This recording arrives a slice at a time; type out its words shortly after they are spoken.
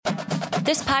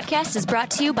This podcast is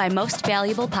brought to you by Most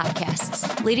Valuable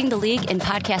Podcasts, leading the league in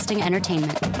podcasting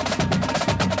entertainment.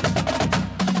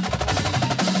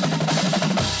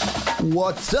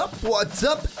 What's up,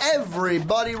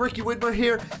 everybody? Ricky Widmer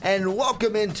here, and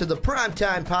welcome into the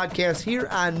Primetime Podcast here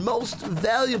on Most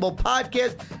Valuable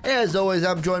Podcast. As always,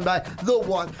 I'm joined by the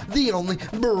one, the only,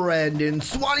 Brandon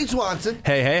Swanee Swanson.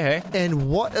 Hey. And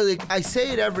what, I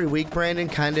say it every week, Brandon,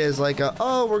 kind of is like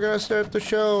we're going to start the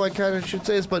show. I kind of should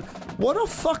say this, but what a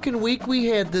fucking week we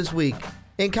had this week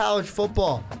in college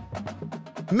football.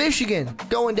 Michigan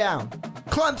going down.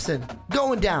 Clemson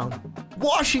going down.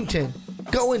 Washington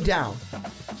going down.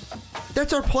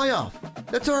 That's our playoff.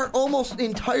 That's our almost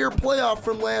entire playoff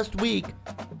from last week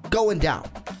going down.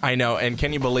 I know, and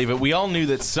can you believe it? We all knew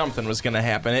that something was going to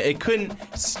happen. It couldn't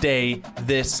stay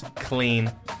this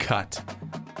clean cut.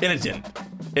 And it didn't.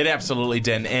 It absolutely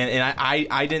didn't. And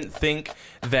I didn't think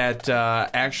that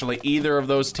actually either of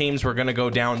those teams were going to go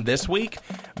down this week.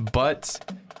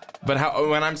 But when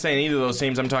I'm saying either of those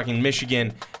teams, I'm talking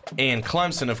Michigan and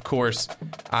Clemson, of course.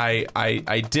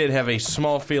 I did have a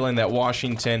small feeling that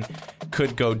Washington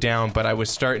could go down, but I was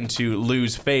starting to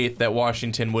lose faith that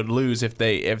Washington would lose if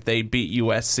they beat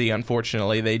USC.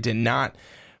 Unfortunately, they did not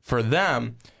for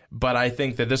them. But I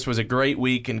think that this was a great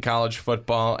week in college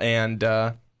football, and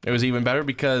it was even better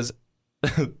because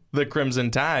the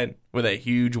Crimson Tide with a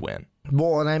huge win.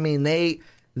 Well, and I mean,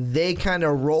 they kind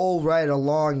of roll right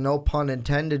along, no pun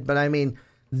intended, but I mean,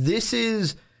 this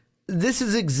is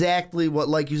exactly what,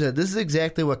 like you said, this is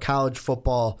exactly what college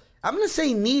football, I'm going to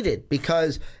say, needed,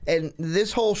 because, and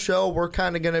this whole show, we're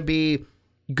kind of going to be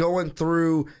going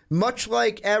through, much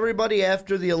like everybody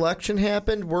after the election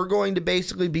happened, we're going to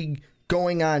basically be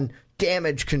going on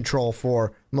damage control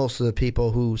for most of the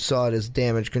people who saw it as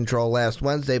damage control last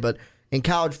Wednesday, but in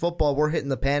college football, we're hitting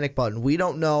the panic button. We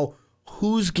don't know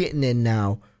who's getting in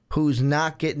now, who's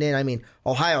not getting in. I mean,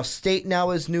 Ohio State now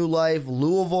has new life.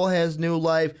 Louisville has new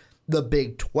life. The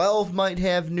Big 12 might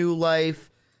have new life.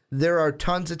 There are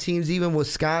tons of teams, even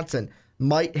Wisconsin,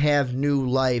 might have new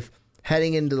life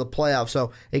heading into the playoffs.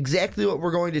 So exactly what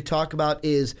we're going to talk about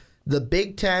is the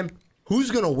Big Ten.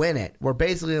 Who's going to win it? We're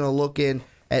basically going to look in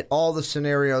at all the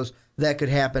scenarios that could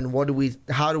happen.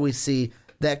 How do we see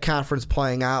that conference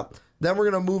playing out? Then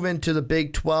we're going to move into the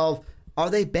Big 12. Are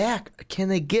they back? Can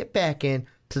they get back in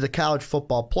to the college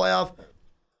football playoff?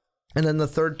 And then the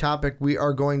third topic, we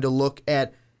are going to look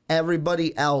at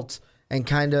everybody else and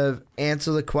kind of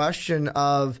answer the question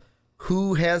of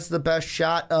who has the best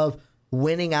shot of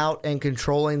winning out and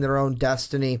controlling their own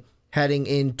destiny heading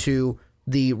into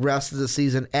the rest of the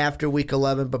season after Week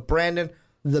 11. But Brandon,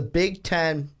 the Big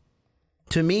Ten,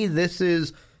 to me, this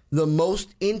is the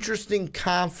most interesting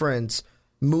conference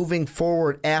moving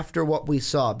forward after what we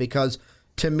saw, because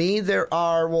to me there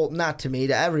are, well, not to me,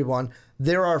 to everyone,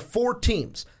 there are four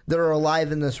teams that are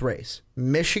alive in this race.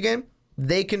 Michigan,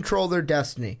 they control their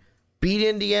destiny. Beat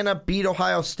Indiana, beat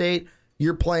Ohio State,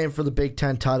 you're playing for the Big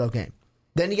Ten title game.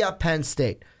 Then you got Penn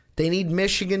State. They need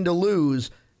Michigan to lose,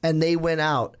 and they win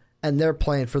out, and they're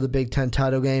playing for the Big Ten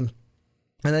title game.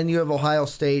 And then you have Ohio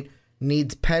State,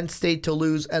 needs Penn State to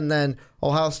lose, and then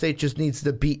Ohio State just needs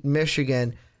to beat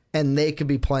Michigan, and they could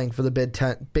be playing for the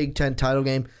Big Ten title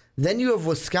game. Then you have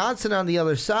Wisconsin on the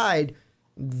other side.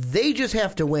 They just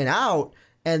have to win out,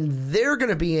 and they're going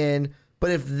to be in.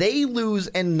 But if they lose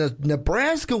and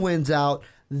Nebraska wins out,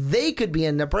 they could be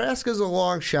in. Nebraska's a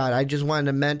long shot. I just wanted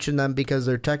to mention them because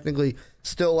they're technically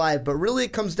still alive. But really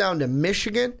it comes down to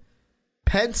Michigan,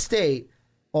 Penn State,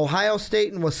 Ohio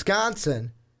State, and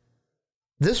Wisconsin.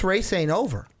 This race ain't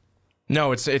over.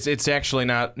 No, it's actually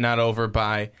not over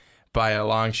by a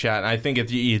long shot. I think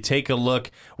if you take a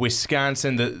look,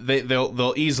 Wisconsin,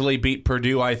 they'll easily beat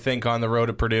Purdue, I think, on the road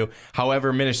to Purdue.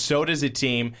 However, Minnesota's a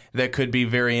team that could be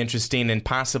very interesting and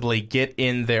possibly get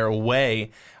in their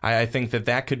way. I think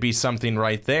that could be something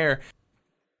right there.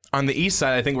 On the east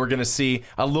side, I think we're going to see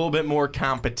a little bit more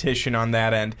competition on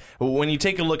that end. When you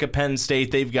take a look at Penn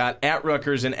State, they've got at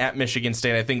Rutgers and at Michigan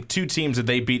State, I think, two teams that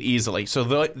they beat easily. So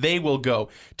they will go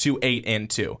to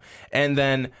 8-2. And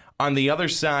then on the other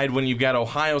side, when you've got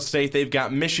Ohio State, they've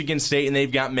got Michigan State, and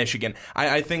they've got Michigan.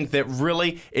 I think that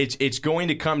really it's going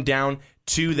to come down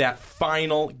to that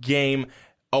final game,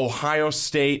 Ohio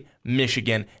State,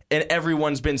 Michigan. And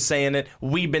everyone's been saying it.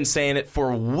 We've been saying it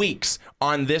for weeks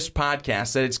on this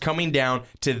podcast, that it's coming down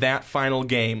to that final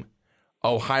game,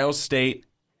 Ohio State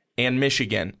and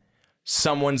Michigan.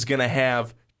 Someone's going to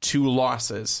have two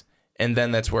losses, and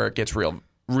then that's where it gets real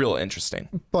interesting.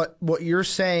 But what you're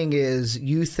saying is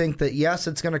you think that, yes,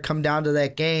 it's going to come down to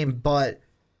that game, but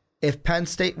if Penn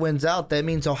State wins out, that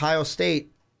means Ohio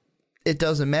State, it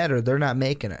doesn't matter. They're not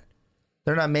making it.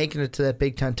 they're not making it to that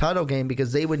Big Ten title game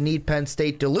because they would need Penn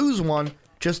State to lose one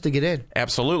just to get in.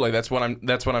 Absolutely. That's what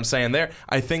I'm saying there.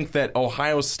 I think that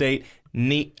Ohio State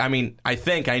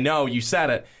I know you said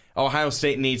it. Ohio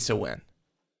State needs to win.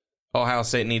 Ohio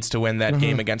State needs to win that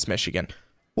game against Michigan.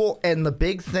 Well, and the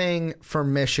big thing for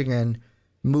Michigan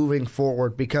moving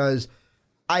forward, because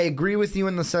I agree with you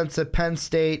in the sense that Penn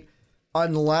State,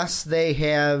 unless they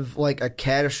have like a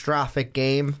catastrophic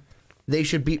game, they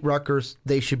should beat Rutgers,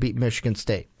 they should beat Michigan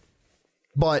State.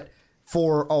 But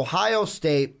for Ohio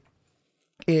State,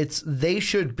 it's they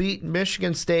should beat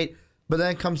Michigan State, but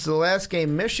then it comes to the last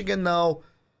game. Michigan, though,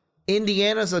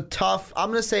 Indiana's a tough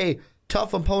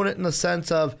opponent in the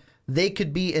sense of they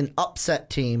could be an upset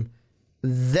team.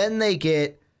 Then they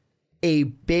get a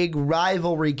big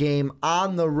rivalry game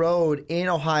on the road in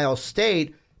Ohio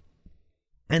State.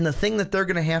 And the thing that they're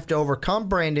going to have to overcome,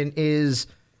 Brandon, is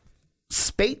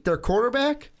Spate, their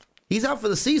quarterback. He's out for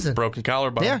the season. Broken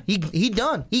collarbone. Yeah, he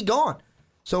done. He gone.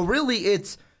 So really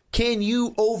it's, can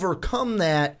you overcome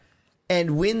that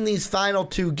and win these final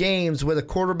two games with a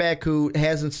quarterback who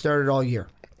hasn't started all year?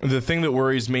 The thing that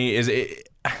worries me is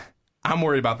I'm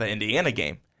worried about the Indiana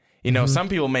game. You know, some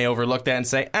people may overlook that and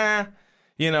say,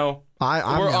 we're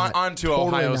on to totally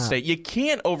Ohio State. You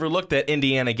can't overlook that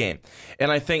Indiana game.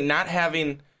 And I think not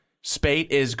having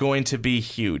Spate is going to be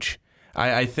huge.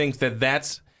 I think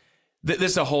this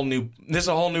is a whole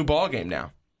new ball game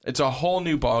now. It's a whole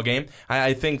new ball game.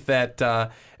 I think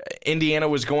that Indiana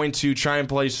was going to try and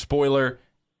play spoiler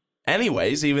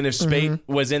anyways, even if Spate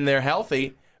was in there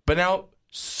healthy. But now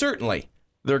certainly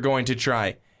they're going to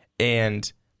try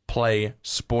and play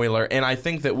spoiler. And I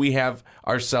think that we have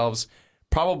ourselves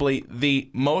probably the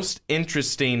most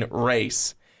interesting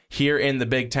race here in the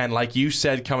Big Ten. Like you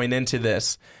said, coming into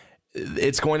this,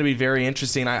 it's going to be very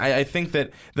interesting. I think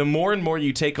that the more and more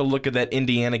you take a look at that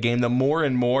Indiana game, the more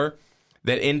and more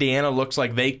that Indiana looks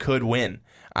like they could win.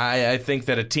 I think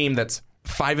that a team that's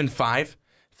 5-5,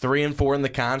 3-4 in the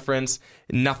conference,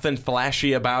 nothing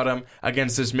flashy about them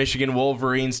against this Michigan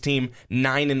Wolverines team,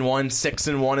 9-1,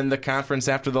 6-1 in the conference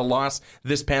after the loss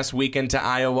this past weekend to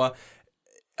Iowa.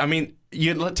 I mean,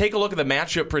 you take a look at the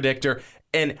matchup predictor,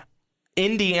 and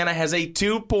Indiana has a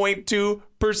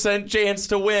 2.2% chance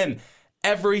to win.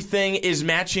 Everything is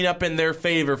matching up in their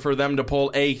favor for them to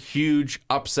pull a huge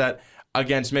upset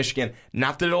against Michigan.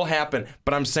 Not that it'll happen,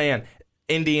 but I'm saying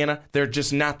Indiana, they're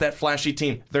just not that flashy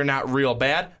team. They're not real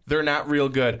bad. They're not real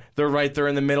good. They're right there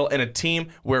in the middle. And a team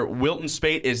where Wilton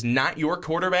Spate is not your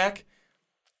quarterback,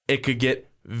 it could get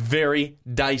very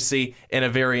dicey in a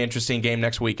very interesting game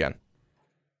next weekend.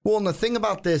 Well, and the thing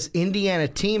about this Indiana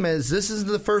team is this is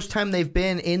the first time they've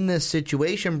been in this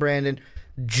situation, Brandon.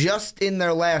 Just in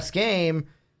their last game,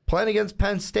 playing against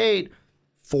Penn State,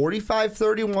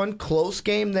 45-31, close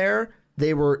game there.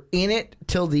 They were in it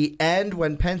till the end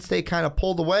when Penn State kind of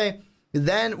pulled away.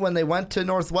 Then when they went to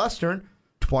Northwestern,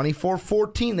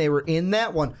 24-14, they were in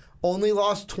that one. Only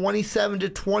lost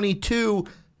 27-22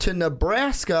 to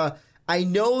Nebraska. I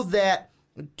know that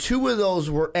two of those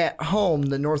were at home.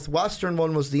 The Northwestern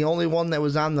one was the only one that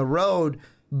was on the road.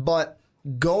 But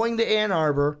going to Ann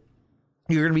Arbor,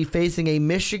 you're going to be facing a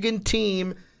Michigan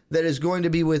team that is going to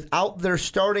be without their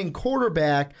starting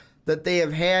quarterback that they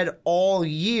have had all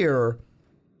year.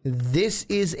 This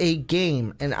is a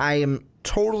game, and I am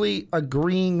totally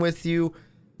agreeing with you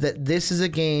that this is a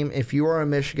game, if you are a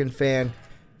Michigan fan,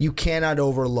 you cannot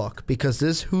overlook, because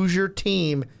this Hoosier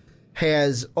team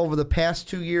has, over the past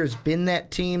 2 years, been that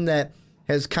team that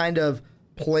has kind of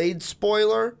played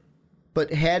spoiler,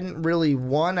 but hadn't really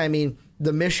won. I mean,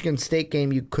 the Michigan State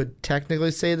game, you could technically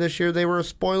say this year they were a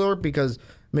spoiler because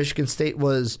Michigan State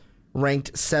was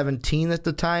ranked 17 at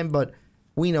the time, but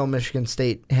we know Michigan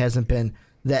State hasn't been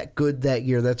that good that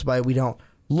year. That's why we don't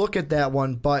look at that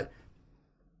one. But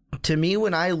to me,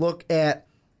 when I look at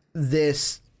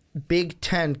this Big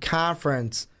Ten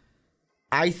conference,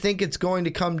 I think it's going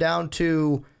to come down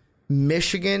to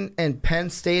Michigan and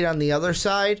Penn State on the other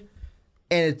side,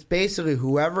 and it's basically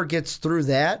whoever gets through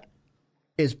that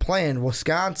is playing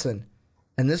Wisconsin.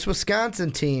 And this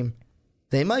Wisconsin team,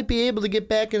 they might be able to get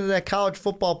back into that college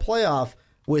football playoff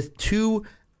with two,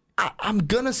 I'm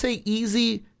going to say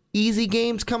easy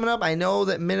games coming up. I know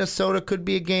that Minnesota could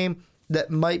be a game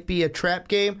that might be a trap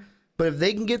game, but if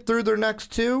they can get through their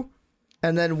next two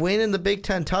and then win in the Big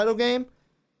Ten title game,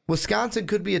 Wisconsin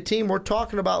could be a team we're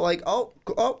talking about like,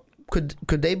 could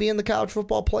they be in the college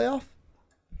football playoff?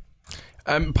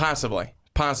 Possibly.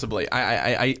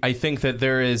 I think that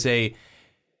there is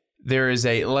there is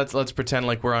a let's pretend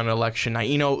like we're on election night.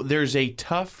 There's a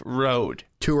tough road.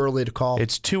 Too early to call.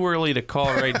 It's too early to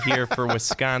call right here for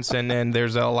Wisconsin, and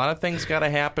there's a lot of things got to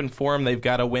happen for them. They've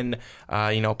got to win,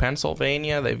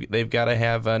 Pennsylvania. They've got to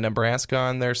have Nebraska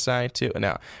on their side too.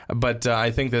 No, but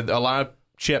I think that a lot of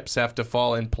chips have to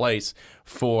fall in place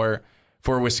for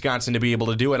Wisconsin to be able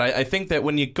to do it. I think that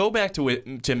when you go back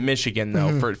to Michigan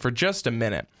though, for just a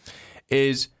minute,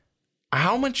 is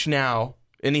how much now,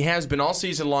 and he has been all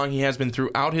season long. He has been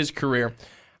throughout his career.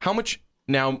 How much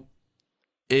now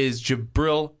is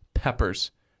Jabril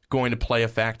Peppers going to play a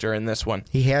factor in this one?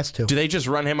 He has to. Do they just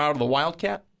run him out of the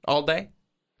Wildcat all day?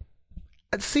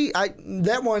 See,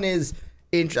 that one is.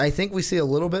 I think we see a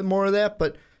little bit more of that,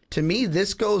 but to me,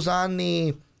 this goes on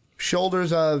the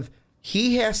shoulders of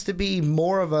he has to be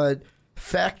more of a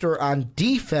factor on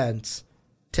defense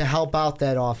to help out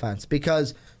that offense.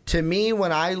 Because to me,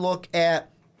 when I look at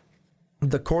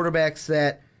the quarterbacks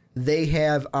that they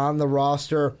have on the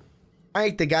roster, I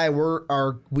think the guy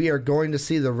we are going to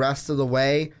see the rest of the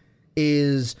way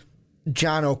is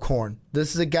John O'Korn.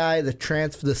 This is a guy,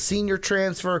 the senior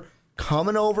transfer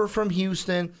coming over from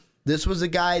Houston. This was a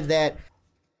guy that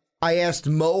I asked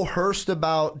Mo Hurst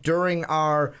about during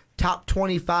our top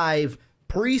 25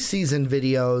 preseason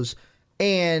videos,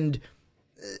 and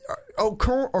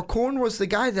O'Korn was the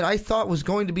guy that I thought was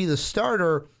going to be the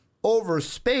starter over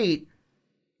Spate.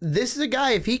 This is a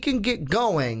guy, if he can get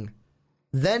going,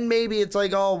 then maybe it's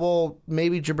like, oh, well,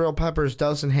 maybe Jabril Peppers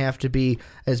doesn't have to be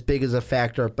as big as a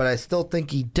factor, but I still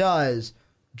think he does,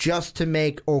 just to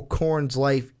make O'Korn's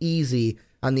life easy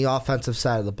on the offensive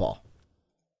side of the ball.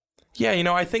 Yeah,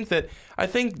 I think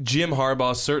Jim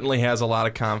Harbaugh certainly has a lot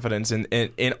of confidence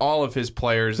in all of his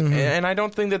players, and I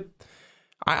don't think that.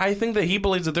 I think that he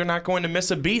believes that they're not going to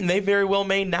miss a beat, and they very well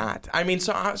may not. I mean,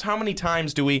 so how many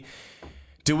times do we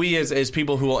as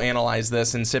people who will analyze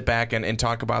this and sit back and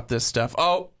talk about this stuff?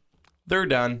 Oh, they're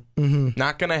done.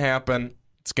 Not going to happen.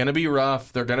 It's going to be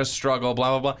rough. They're going to struggle,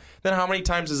 blah, blah, blah. Then how many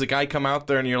times does a guy come out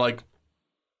there and you're like,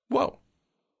 whoa,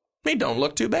 they don't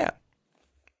look too bad.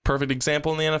 Perfect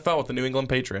example in the NFL with the New England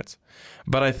Patriots.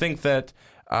 But I think that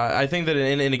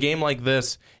in a game like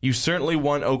this, you certainly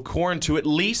want O'Korn to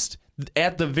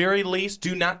at the very least,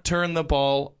 do not turn the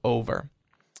ball over.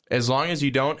 As long as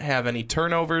you don't have any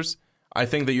turnovers, I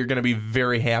think that you're going to be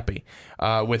very happy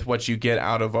with what you get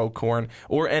out of O'Korn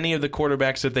or any of the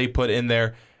quarterbacks that they put in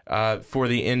there for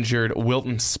the injured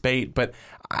Wilton Spate. But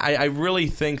I really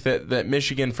think that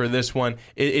Michigan for this one,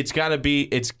 it's got to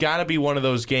be one of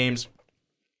those games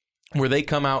where they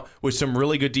come out with some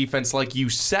really good defense, like you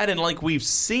said, and like we've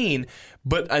seen.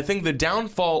 But I think the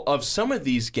downfall of some of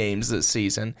these games this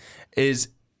season is,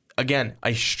 again,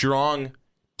 a strong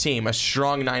team, a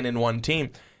strong 9-1 team.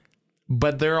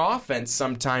 But their offense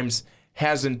sometimes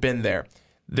hasn't been there.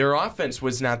 Their offense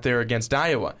was not there against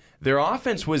Iowa. Their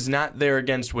offense was not there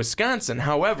against Wisconsin.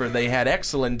 However, they had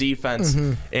excellent defense,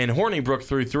 and Hornibrook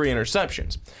threw 3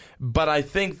 interceptions. But I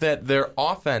think that their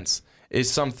offense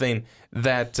is something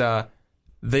that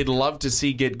they'd love to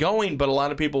see get going, but a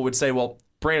lot of people would say, well,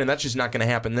 Brandon, that's just not going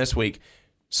to happen this week.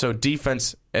 So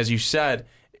defense, as you said,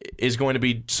 is going to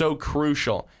be so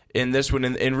crucial in this one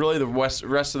and really the rest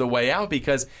of the way out,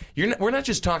 because we're not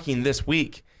just talking this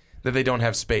week that they don't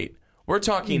have Spate. We're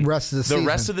talking the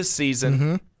rest of the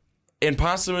season and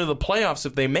possibly the playoffs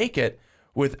if they make it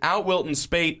without Wilton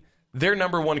Spate, their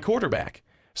number one quarterback.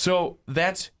 So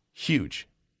that's huge.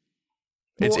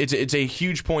 Well, it's a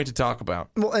huge point to talk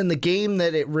about. Well, and the game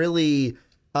that it really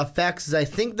affects is I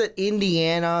think that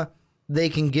Indiana, they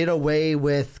can get away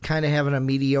with kind of having a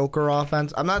mediocre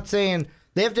offense. I'm not saying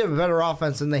they have to have a better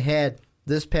offense than they had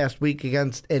this past week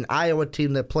against an Iowa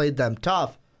team that played them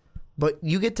tough. But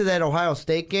you get to that Ohio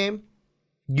State game,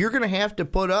 you're going to have to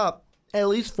put up at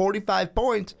least 45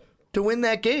 points to win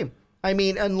that game. I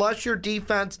mean, unless your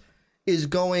defense is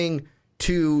going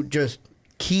to just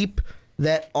keep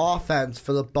that offense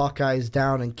for the Buckeyes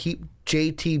down and keep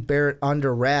JT Barrett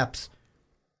under wraps,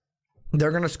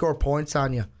 they're going to score points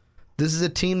on you. This is a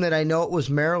team that I know it was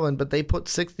Maryland, but they put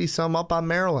 60-some up on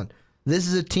Maryland. This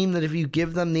is a team that if you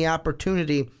give them the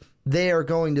opportunity, they are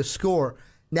going to score.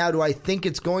 Now, do I think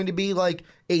it's going to be like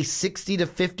a 60 to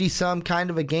 50-some kind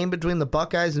of a game between the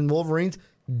Buckeyes and Wolverines?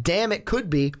 Damn, it could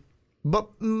be, but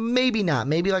maybe not.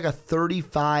 Maybe like a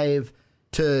 35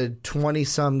 to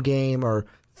 20-some game or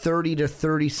 30 to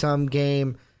 30-some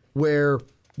game where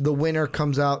the winner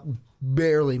comes out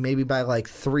barely, maybe by like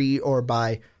 3 or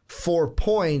by 4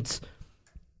 points.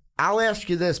 I'll ask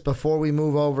you this before we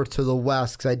move over to the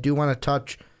West, because I do want to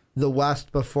touch the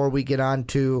West before we get on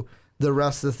to the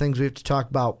rest of the things we have to talk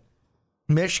about.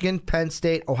 Michigan, Penn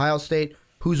State, Ohio State,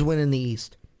 who's winning the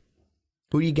East?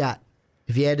 Who you got?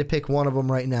 If you had to pick one of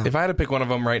them right now. If I had to pick one of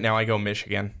them right now, I go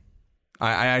Michigan.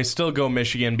 I still go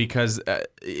Michigan because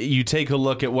you take a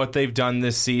look at what they've done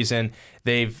this season.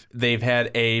 They've had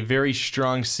a very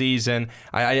strong season.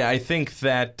 I think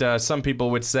that some people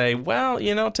would say, well,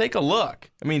 take a look.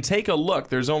 I mean, take a look.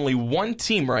 There's only one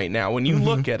team right now, when you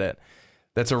look at it,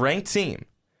 that's a ranked team,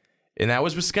 and that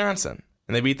was Wisconsin,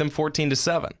 and they beat them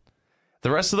 14-7.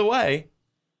 The rest of the way,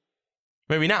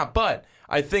 maybe not, but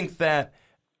I think that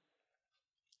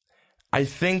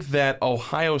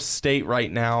Ohio State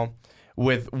right now,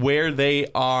 with where they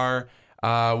are,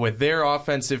 with their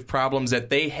offensive problems that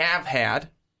they have had,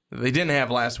 they didn't have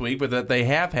last week, but that they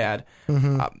have had,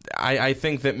 I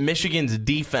think that Michigan's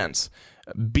defense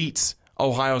beats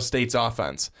Ohio State's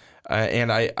offense.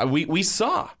 And we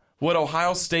saw what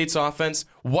Ohio State's offense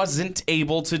wasn't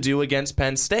able to do against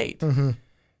Penn State.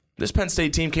 This Penn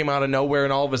State team came out of nowhere,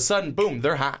 and all of a sudden, boom,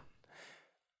 they're hot.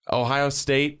 Ohio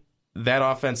State, that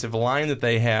offensive line that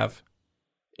they have,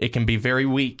 it can be very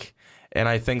weak. And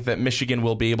I think that Michigan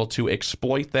will be able to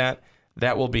exploit that.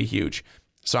 That will be huge.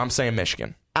 So I'm saying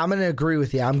Michigan. I'm going to agree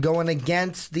with you. I'm going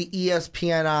against the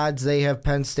ESPN odds. They have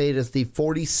Penn State as the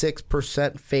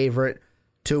 46% favorite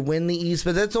to win the East.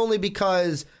 But that's only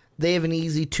because they have an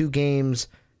easy 2 games,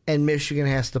 and Michigan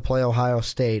has to play Ohio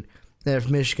State. And if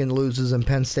Michigan loses and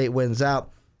Penn State wins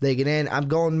out, they get in. I'm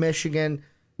going Michigan.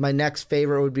 My next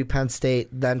favorite would be Penn State,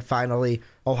 then finally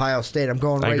Ohio State. I'm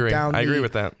going right down. I agree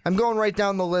with that. I'm going right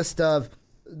down the list of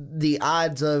the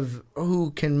odds of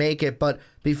who can make it. But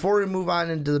before we move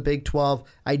on into the Big 12,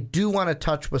 I do want to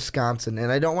touch Wisconsin,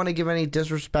 and I don't want to give any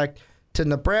disrespect to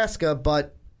Nebraska,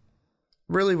 but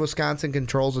really Wisconsin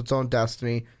controls its own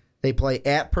destiny. They play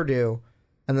at Purdue,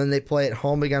 and then they play at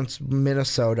home against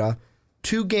Minnesota.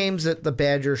 2 games that the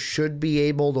Badgers should be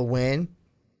able to win,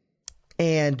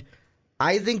 and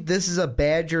I think this is a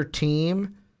Badger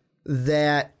team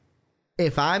that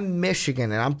if I'm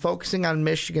Michigan, and I'm focusing on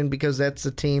Michigan because that's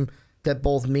the team that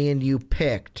both me and you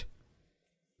picked,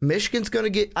 Michigan's going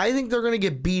to get, I think they're going to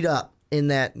get beat up in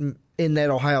that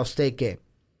Ohio State game.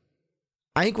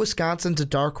 I think Wisconsin's a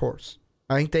dark horse.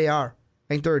 I think they are.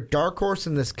 I think they're a dark horse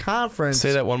in this conference.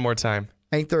 Say that one more time.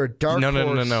 I think they're a dark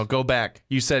horse. No. Go back.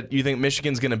 You said you think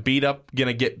Michigan's going to get beat up?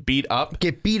 Get beat up.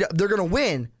 They're going to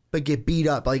win, but get beat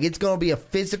up. Like, it's going to be a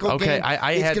physical game.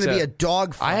 It's going to be a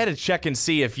dogfight. I had to check and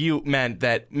see if you meant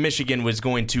that Michigan was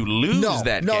going to lose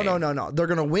that game. No. They're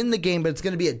going to win the game, but it's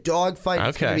going to be a dogfight. Okay.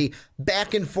 It's going to be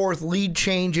back and forth, lead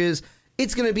changes.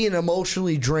 It's going to be an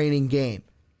emotionally draining game.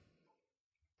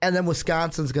 And then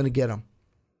Wisconsin's going to get them.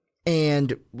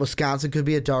 And Wisconsin could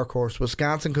be a dark horse.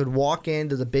 Wisconsin could walk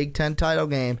into the Big Ten title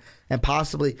game, and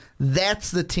possibly that's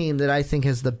the team that I think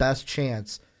has the best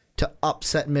chance to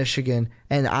upset Michigan,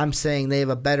 and I'm saying they have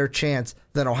a better chance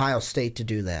than Ohio State to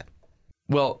do that.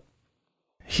 Well,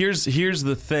 here's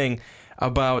the thing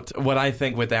about what I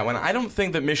think with that one. I don't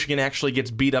think that Michigan actually gets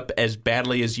beat up as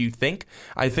badly as you think.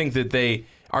 I think that they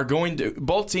are going to,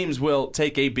 both teams will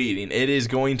take a beating. It is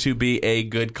going to be a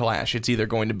good clash. It's either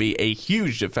going to be a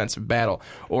huge defensive battle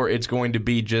or it's going to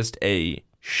be just a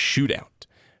shootout.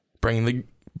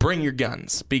 Bring your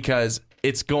guns, because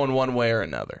it's going one way or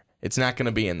another. It's not going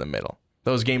to be in the middle.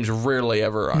 Those games rarely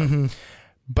ever are. Mm-hmm.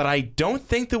 But I don't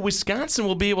think that Wisconsin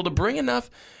will be able to bring enough.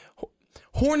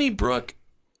 Hornibrook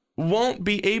won't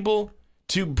be able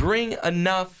to bring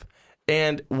enough,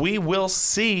 and we will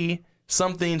see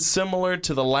something similar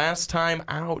to the last time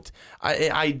out.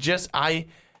 I don't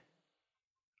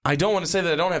want to say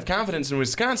that I don't have confidence in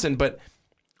Wisconsin, but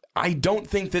I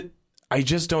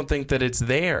just don't think that it's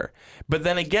there. But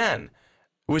then again,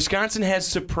 Wisconsin has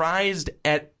surprised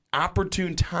at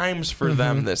opportune times for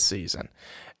them this season.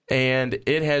 And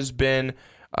it has been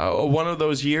one of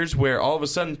those years where all of a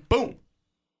sudden, boom,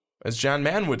 as John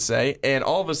Madden would say, and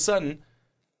all of a sudden,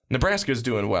 Nebraska's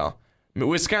doing well.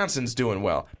 Wisconsin's doing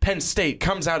well. Penn State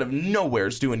comes out of nowhere,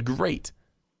 is doing great.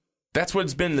 That's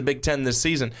what's been in the Big Ten this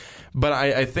season. But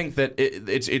I think that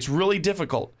it's really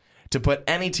difficult to put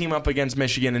any team up against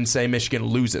Michigan and say Michigan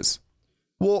loses.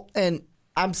 Well, and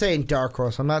I'm saying dark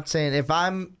horse. I'm not saying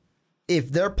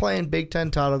if they're playing Big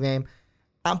Ten title game,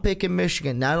 I'm picking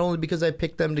Michigan. Not only because I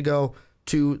picked them to go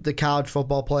to the college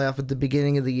football playoff at the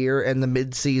beginning of the year and the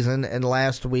midseason and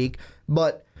last week,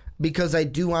 but because I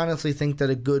do honestly think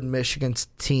that a good Michigan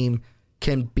team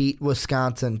can beat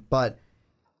Wisconsin. But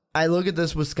I look at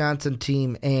this Wisconsin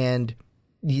team, and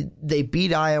they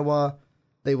beat Iowa.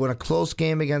 They won a close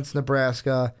game against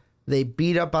Nebraska. They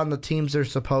beat up on the teams they're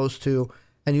supposed to.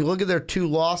 And you look at their 2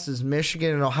 losses,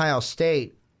 Michigan and Ohio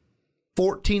State,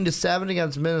 14-7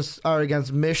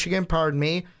 against Michigan,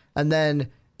 and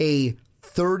then a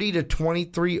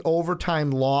 30-23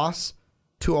 overtime loss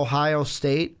to Ohio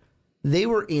State, they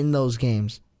were in those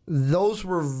games. Those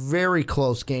were very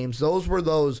close games. Those were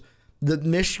the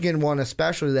Michigan one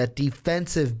especially, that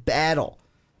defensive battle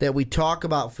that we talk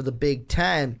about for the Big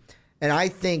Ten. And I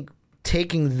think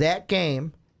taking that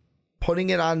game,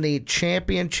 putting it on the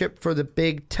championship for the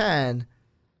Big Ten,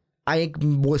 I think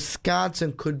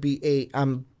Wisconsin could be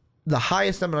the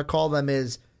highest I'm going to call them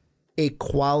is a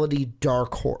quality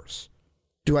dark horse.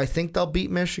 Do I think they'll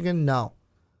beat Michigan? No.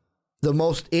 The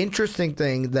most interesting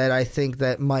thing that I think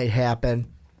that might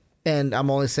happen, and I'm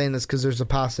only saying this because there's a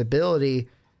possibility,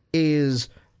 is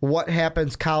what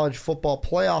happens college football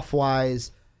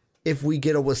playoff-wise if we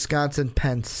get a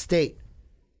Wisconsin-Penn State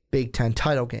Big Ten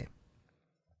title game.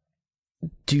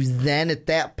 At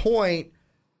that point,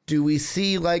 do we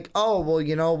see like, oh, well,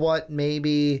 you know what,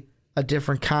 maybe a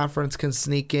different conference can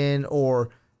sneak in, or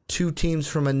two teams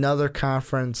from another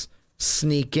conference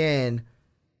sneak in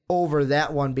over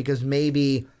that one because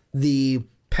maybe the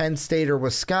Penn State or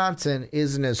Wisconsin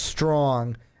isn't as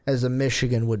strong as a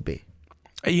Michigan would be?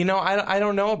 You know, I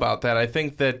don't know about that. I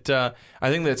think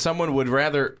that someone would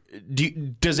rather.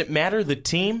 Does it matter the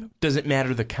team? Does it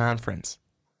matter the conference?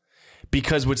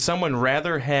 Because would someone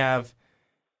rather have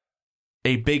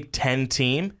a Big Ten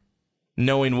team,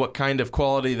 knowing what kind of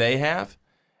quality they have,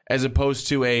 as opposed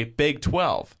to a Big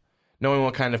 12, knowing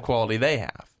what kind of quality they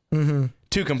have? Mm-hmm.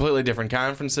 Two completely different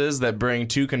conferences that bring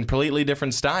two completely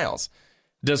different styles.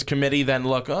 Does committee then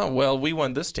look, oh, well, we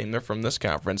won this team, they're from this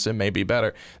conference, it may be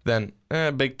better than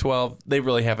Big 12, they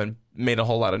really haven't made a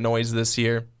whole lot of noise this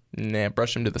year. Nah,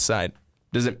 brush them to the side.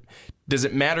 Does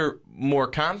it matter more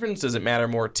conference? Does it matter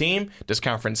more team? Does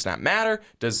conference not matter?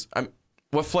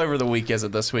 What flavor of the week is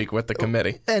it this week with the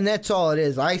committee? And that's all it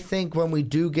is. I think when we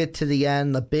do get to the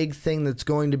end, the big thing that's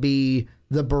going to be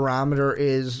the barometer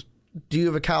is, do you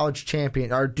have a college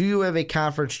champion or do you have a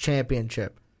conference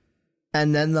championship?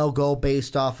 And then they'll go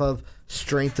based off of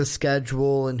strength of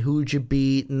schedule and who'd you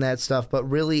beat and that stuff. But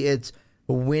really, it's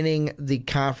winning the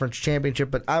conference championship.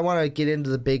 But I want to get into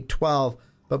the Big 12.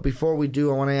 But before we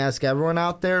do, I want to ask everyone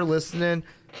out there listening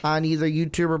on either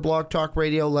YouTube or Blog Talk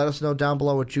Radio, let us know down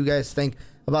below what you guys think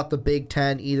about the Big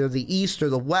Ten, either the East or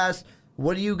the West.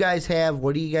 What do you guys have?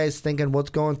 What are you guys thinking? What's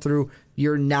going through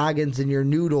your noggins and your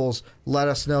noodles? Let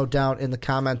us know down in the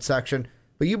comment section.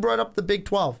 But you brought up the Big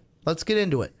 12. Let's get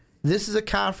into it. This is a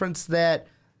conference that,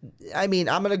 I'm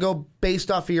going to go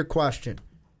based off of your question.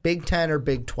 Big 10 or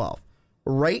Big 12.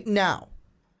 Right now,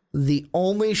 the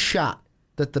only shot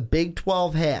that the Big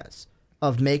 12 has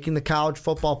of making the college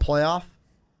football playoff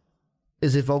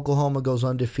is if Oklahoma goes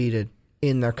undefeated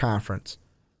in their conference.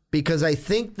 Because I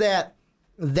think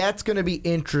that's going to be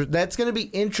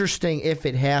interesting if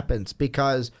it happens,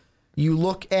 because you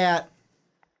look at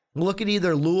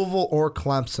either Louisville or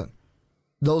Clemson.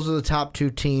 Those are the top two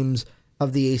teams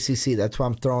of the ACC. That's why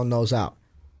I'm throwing those out.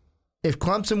 If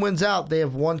Clemson wins out, they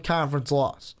have one conference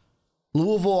loss.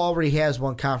 Louisville already has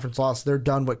one conference loss. They're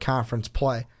done with conference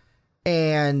play.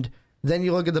 And then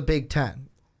you look at the Big Ten.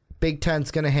 Big Ten's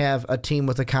going to have a team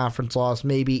with a conference loss,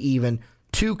 maybe even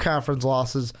two conference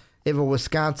losses if a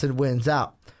Wisconsin wins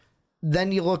out.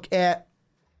 Then you look at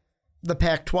the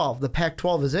Pac-12. The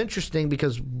Pac-12 is interesting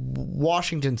because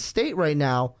Washington State right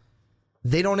now,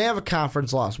 they don't have a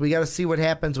conference loss. We got to see what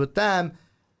happens with them.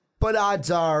 But odds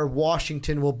are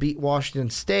Washington will beat Washington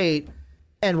State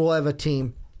and we'll have a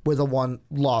team with a one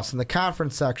loss in the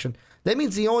conference section. That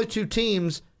means the only two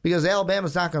teams, because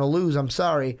Alabama's not going to lose, I'm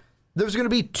sorry, there's going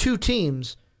to be two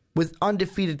teams with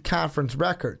undefeated conference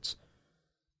records.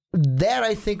 That,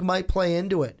 I think, might play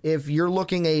into it. If you're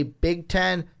looking a Big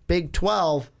 10, Big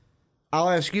 12,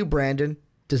 I'll ask you, Brandon,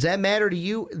 does that matter to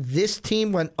you? This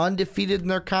team went undefeated in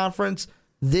their conference.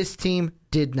 This team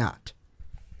did not.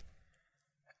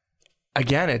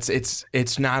 Again,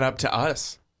 it's not up to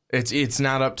us. It's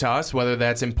not up to us whether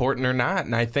that's important or not.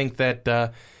 And I think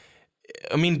that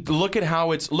look at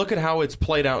how it's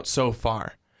played out so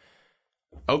far.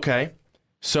 Okay,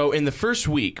 so in the first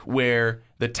week where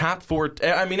the top four,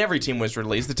 every team was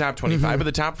released, the top 25, but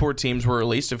the top four teams were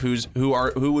released of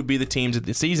who would be the teams at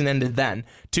the season ended then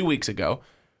 2 weeks ago,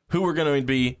 who were going to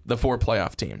be the four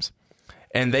playoff teams,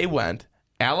 and they went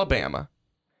Alabama,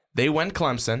 they went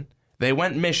Clemson, they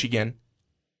went Michigan,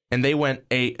 and they went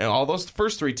all those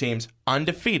first three teams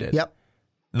undefeated. Yep.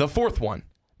 The fourth one,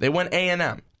 they went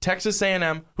A&M, Texas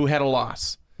A&M, who had a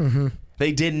loss. Mm-hmm.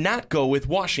 They did not go with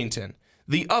Washington,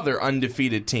 the other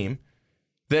undefeated team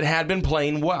that had been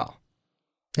playing well.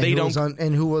 Who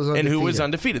was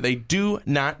undefeated. They do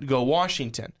not go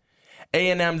Washington.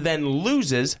 A&M then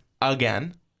loses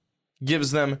again,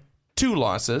 gives them two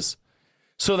losses.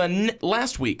 So then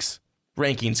last week's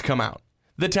rankings come out.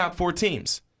 The top 4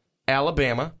 teams: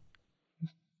 Alabama,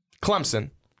 Clemson,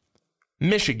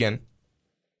 Michigan,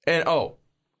 and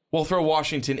we'll throw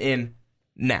Washington in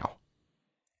now.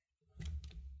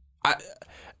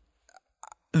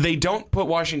 They don't put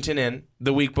Washington in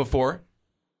the week before.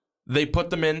 They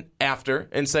put them in after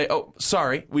and say, oh,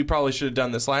 sorry, we probably should have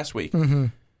done this last week. Mm-hmm.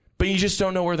 But you just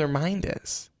don't know where their mind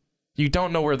is. You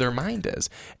don't know where their mind is.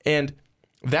 And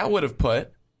that would have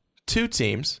put 2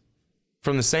 teams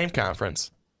from the same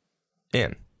conference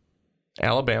in: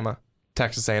 Alabama,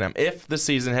 Texas A&M, if the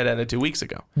season had ended 2 weeks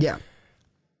ago. Yeah.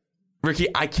 Ricky,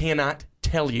 I cannot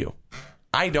tell you.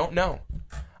 I don't know.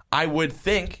 I would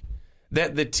think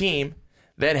that the team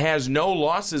that has no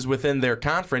losses within their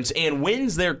conference and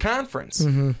wins their conference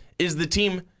is the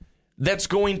team that's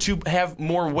going to have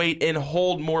more weight and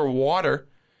hold more water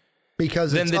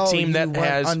because than the team that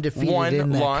has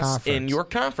one loss in your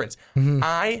conference.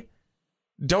 I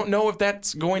don't know if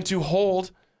that's going to hold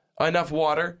enough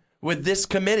water with this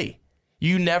committee.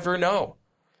 You never know.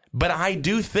 But I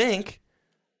do think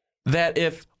that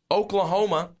if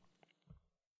Oklahoma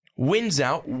wins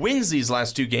these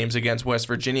last 2 games against West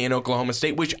Virginia and Oklahoma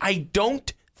State, which I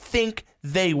don't think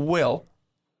they will.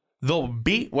 They'll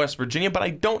beat West Virginia, but I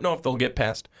don't know if they'll get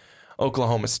past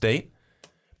Oklahoma State.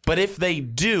 But if they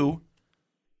do,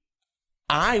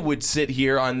 I would sit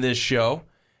here on this show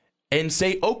and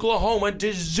say Oklahoma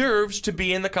deserves to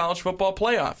be in the college football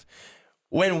playoff.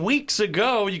 When weeks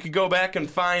ago, you could go back and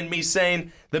find me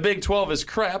saying the Big 12 is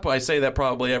crap. I say that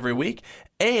probably every week.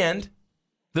 And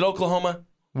that Oklahoma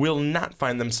will not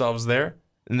find themselves there,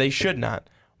 and they should not.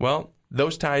 Well,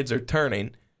 those tides are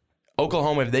turning.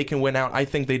 Oklahoma, if they can win out, I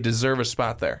think they deserve a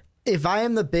spot there. If I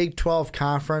am the Big 12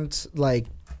 conference, like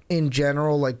in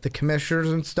general, like the commissioners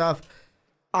and stuff,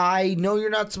 I know you're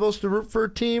not supposed to root for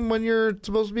a team when you're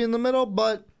supposed to be in the middle,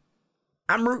 but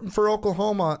I'm rooting for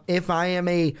Oklahoma if I am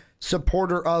a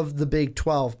supporter of the Big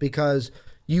 12 because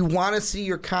you want to see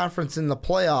your conference in the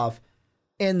playoff.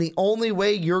 And the only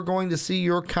way you're going to see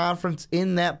your conference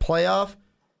in that playoff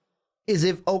is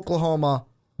if Oklahoma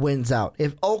wins out.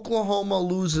 If Oklahoma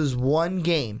loses 1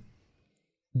 game,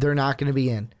 they're not going to be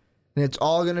in. And it's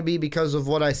all going to be because of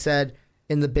what I said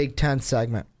in the Big Ten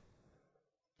segment.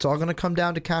 It's all going to come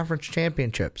down to conference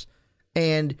championships.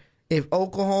 And if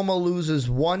Oklahoma loses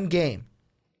 1 game,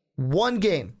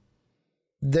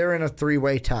 they're in a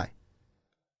 3-way tie.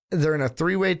 They're in a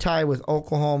 3-way tie with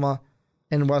Oklahoma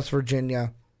and West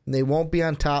Virginia. And they won't be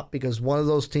on top because one of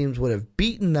those teams would have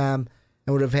beaten them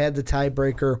and would have had the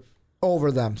tiebreaker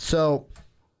over them. So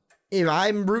if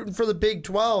I'm rooting for the Big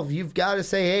 12, you've got to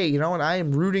say, hey, you know what? I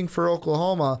am rooting for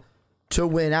Oklahoma to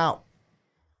win out.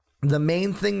 The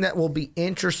main thing that will be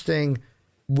interesting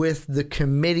with the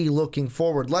committee looking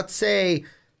forward, let's say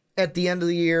at the end of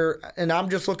the year, and I'm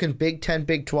just looking Big 10,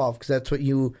 Big 12, because that's what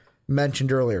you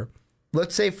mentioned earlier.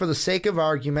 Let's say for the sake of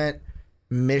argument,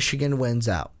 Michigan wins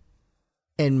out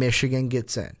and Michigan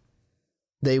gets in.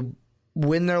 They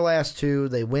win their last 2.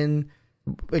 They win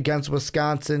against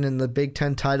Wisconsin in the Big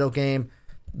Ten title game.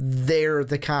 They're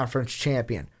the conference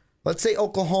champion. Let's say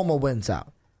Oklahoma wins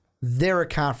out. They're a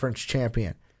conference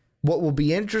champion. What will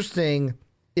be interesting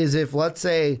is if, let's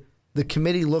say, the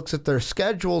committee looks at their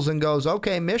schedules and goes,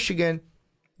 okay, Michigan,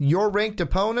 your ranked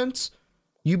opponents,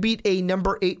 you beat a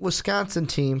number 8 Wisconsin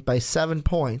team by 7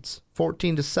 points,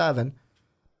 14-7,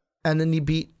 and then you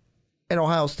beat an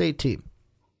Ohio State team.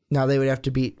 Now they would have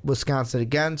to beat Wisconsin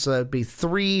again, so that would be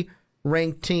 3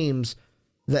 ranked teams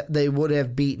that they would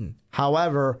have beaten.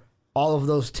 However, all of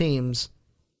those teams,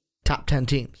 top 10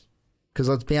 teams. Because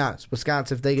let's be honest,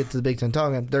 Wisconsin, if they get to the Big Ten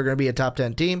title game, they're going to be a top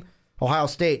 10 team. Ohio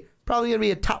State, probably going to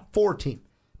be a top 4 team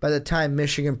by the time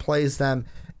Michigan plays them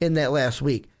in that last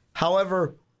week.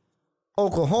 However,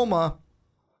 Oklahoma,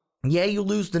 yeah, you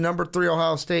lose the number 3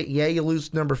 Ohio State. Yeah, you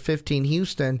lose number 15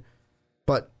 Houston.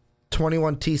 But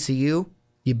 21 TCU,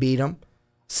 you beat them.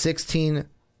 16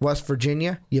 West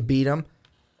Virginia, you beat them.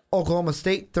 Oklahoma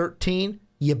State, 13,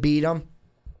 you beat them.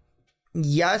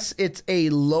 Yes, it's a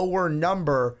lower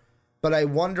number, but I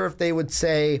wonder if they would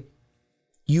say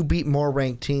you beat more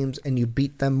ranked teams and you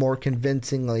beat them more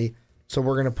convincingly, so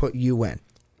we're going to put you in.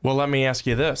 Well, let me ask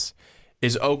you this.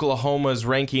 Is Oklahoma's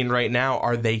ranking right now,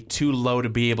 are they too low to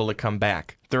be able to come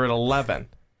back? They're at 11.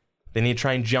 They need to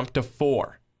try and jump to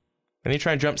 4. They need to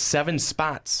try and jump 7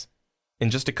 spots in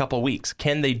just a couple weeks.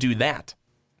 Can they do that?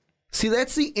 See,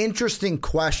 that's the interesting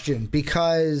question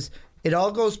because it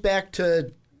all goes back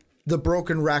to the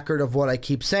broken record of what I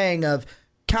keep saying of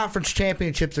conference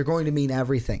championships are going to mean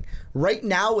everything. Right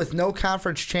now, with no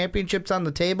conference championships on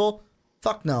the table,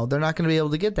 fuck no, they're not going to be able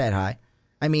to get that high.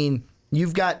 I mean,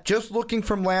 You've got, just looking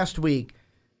from last week,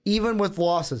 even with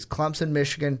losses, Clemson,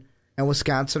 Michigan, and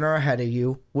Wisconsin are ahead of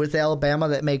you. With Alabama,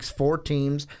 that makes 4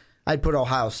 teams. I'd put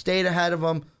Ohio State ahead of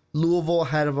them, Louisville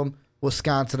ahead of them,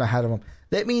 Wisconsin ahead of them.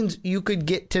 That means you could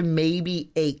get to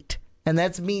maybe 8. And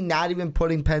that's me not even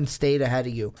putting Penn State ahead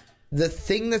of you. The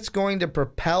thing that's going to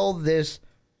propel this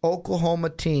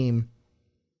Oklahoma team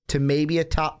to maybe a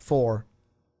top 4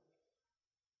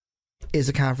 is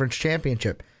a conference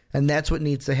championship. And that's what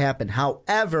needs to happen.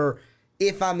 However,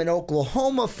 if I'm an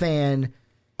Oklahoma fan,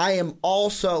 I am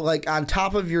also, like, on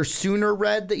top of your Sooner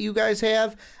red that you guys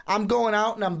have, I'm going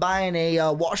out and I'm buying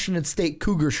a Washington State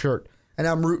Cougar shirt, and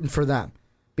I'm rooting for them.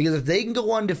 Because if they can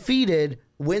go undefeated,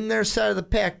 win their side of the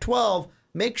Pac-12,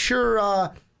 make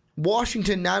sure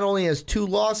Washington not only has 2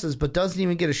 losses, but doesn't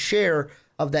even get a share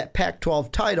of that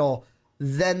Pac-12 title,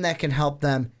 then that can help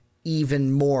them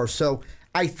even more. So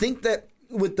I think that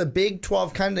with the Big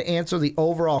 12, kind of to answer the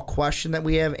overall question that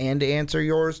we have and to answer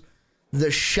yours, the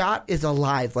shot is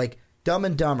alive, like Dumb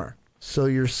and Dumber. So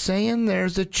you're saying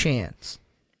there's a chance,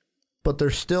 but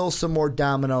there's still some more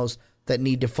dominoes that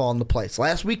need to fall into place.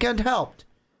 Last weekend helped,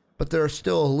 but there are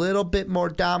still a little bit more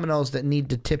dominoes that need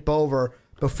to tip over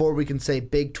before we can say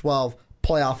Big 12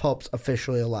 playoff hopes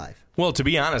officially alive. Well, to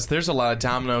be honest, there's a lot of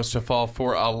dominoes to fall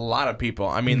for a lot of people.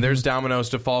 I mean, there's dominoes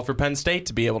to fall for Penn State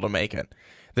to be able to make it.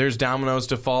 There's dominoes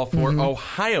to fall for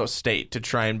Ohio State to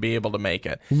try and be able to make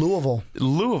it. Louisville.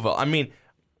 I mean,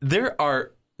 there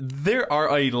are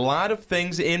a lot of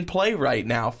things in play right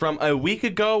now. From a week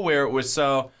ago where it was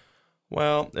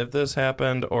well, if this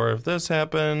happened or if this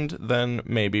happened, then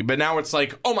maybe. But now it's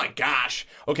like, oh my gosh.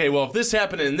 Okay, well, if this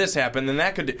happened and this happened, then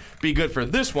that could be good for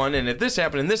this one. And if this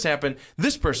happened and this happened,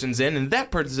 this person's in and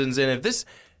that person's in. If this,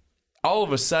 all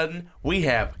of a sudden, we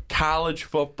have college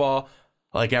football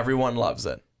like everyone loves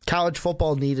it. College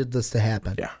football needed this to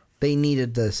happen. Yeah. They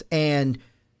needed this. And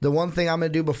the one thing I'm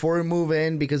going to do before we move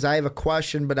in, because I have a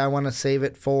question, but I want to save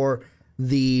it for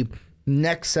the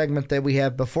next segment that we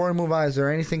have. Before we move on, is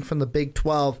there anything from the Big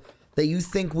 12 that you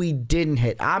think we didn't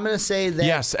hit? I'm going to say that.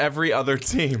 Yes, every other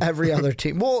team. Every other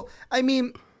team. Well, I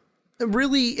mean,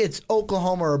 really, it's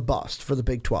Oklahoma or bust for the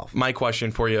Big 12. My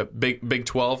question for you, Big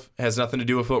 12 has nothing to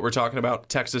do with what we're talking about.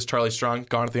 Texas, Charlie Strong,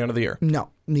 gone at the end of the year. No,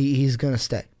 he's going to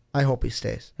stay. I hope he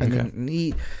stays. Okay. I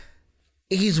mean,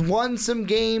 he's won some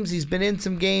games. He's been in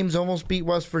some games. Almost beat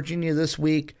West Virginia this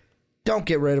week. Don't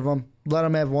get rid of him. Let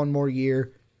him have one more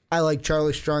year. I like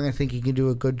Charlie Strong. I think he can do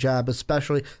a good job,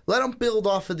 especially let him build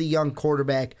off of the young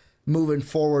quarterback moving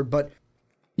forward. But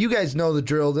you guys know the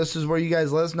drill. This is where you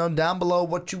guys let us know down below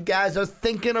what you guys are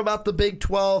thinking about the Big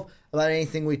 12, about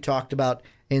anything we talked about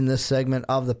in this segment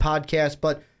of the podcast.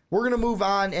 But we're going to move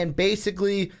on and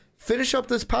basically finish up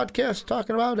this podcast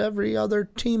talking about every other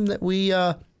team that we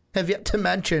have yet to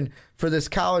mention for this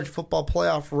college football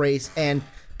playoff race. And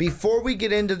before we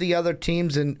get into the other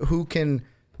teams and who can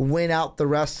win out the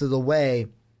rest of the way,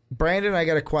 Brandon, I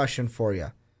got a question for you.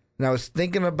 And I was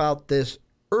thinking about this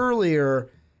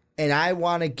earlier, and I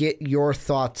want to get your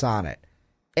thoughts on it.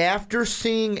 After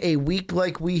seeing a week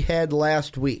like we had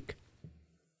last week,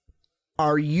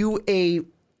 are you a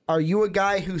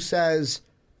guy who says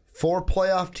 4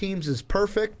 playoff teams is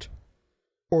perfect?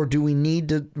 Or do we need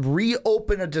to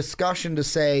reopen a discussion to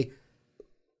say,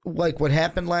 like what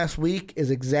happened last week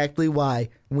is exactly why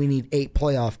we need 8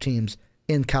 playoff teams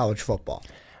in college football?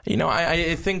 You know,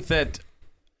 I think that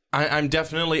I'm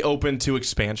definitely open to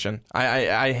expansion.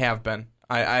 I have been.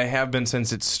 I have been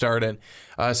since it started.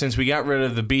 Since we got rid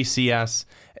of the BCS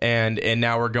and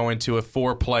now we're going to a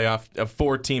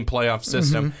 4-team playoff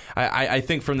system. Mm-hmm. I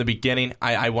think from the beginning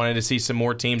I wanted to see some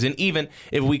more teams, and even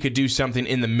if we could do something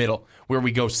in the middle where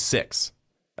we go 6.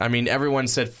 I mean, everyone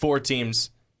said 4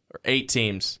 teams or 8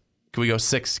 teams. Can we go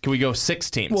 6? Can we go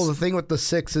 6 teams? Well, the thing with the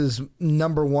 6 is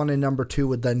number 1 and number 2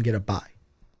 would then get a bye.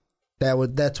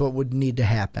 That's what would need to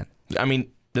happen. I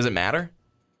mean, does it matter?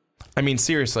 I mean,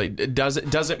 seriously, does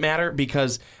it matter?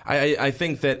 Because I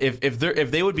think that if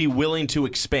they would be willing to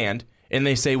expand and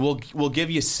they say we'll give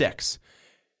you 6,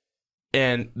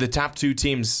 and the top 2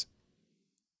 teams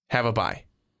have a bye,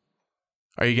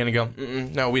 are you going to go?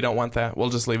 No, we don't want that. We'll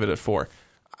just leave it at 4.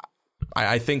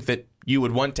 I think that you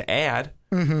would want to add.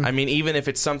 Mm-hmm. I mean, even if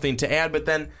it's something to add, but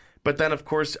then of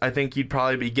course I think you'd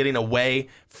probably be getting away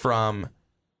from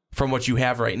what you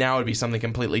have right now. It'd be something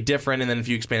completely different, and then if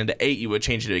you expanded to 8, you would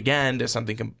change it again to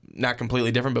something not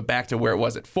completely different, but back to where it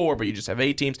was at 4, but you just have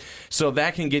 8 teams. So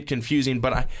that can get confusing,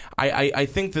 but I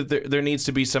think that there needs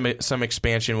to be some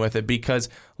expansion with it, because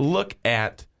look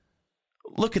at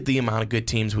the amount of good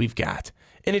teams we've got,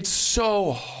 and it's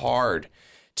so hard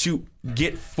to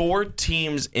get 4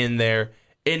 teams in there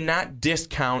and not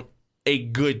discount a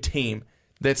good team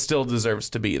that still deserves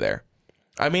to be there.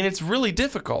 I mean, it's really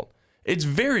difficult. It's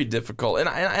very difficult, and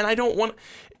I don't want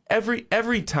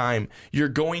every time you're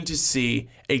going to see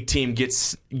a team get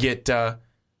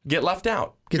left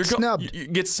out,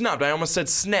 get snubbed. I almost said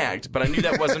snagged, but I knew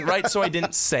that wasn't right, so I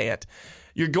didn't say it.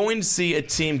 You're going to see a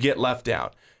team get left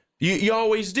out. You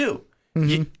always do.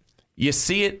 Mm-hmm. You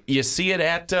see it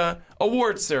at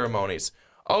award ceremonies.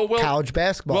 Oh well, college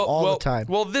basketball all the time.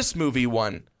 Well, this movie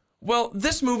won. Well,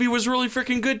 this movie was really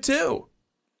freaking good too.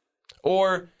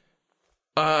 Or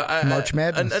March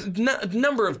Madness. A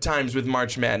number of times with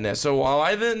March Madness. So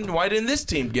why didn't this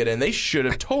team get in? They should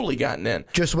have totally gotten in.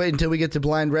 Just wait until we get to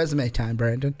blind resume time,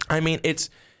 Brandon. I mean,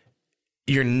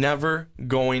 you're never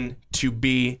going to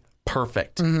be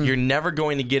perfect. Mm-hmm. You're never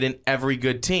going to get in every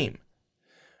good team.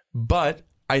 But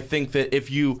I think that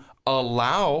if you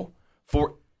allow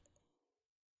for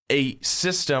a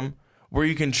system where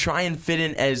you can try and fit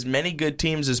in as many good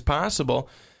teams as possible,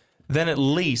 then at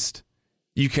least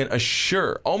you can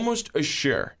almost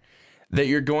assure that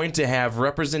you're going to have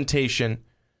representation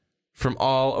from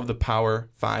all of the Power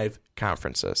 5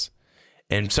 conferences.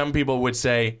 And some people would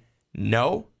say,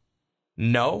 no,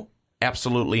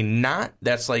 absolutely not.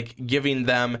 That's like giving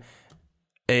them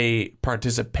a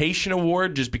participation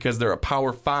award just because they're a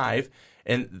Power 5.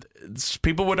 And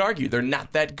people would argue they're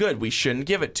not that good. We shouldn't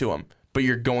give it to them. But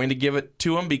you're going to give it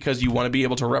to them because you want to be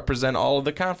able to represent all of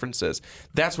the conferences.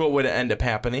 That's what would end up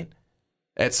happening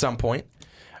at some point.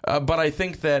 But I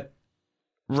think that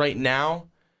right now,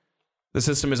 the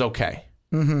system is okay.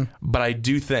 Mm-hmm. But I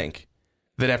do think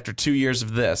that after 2 years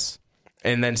of this,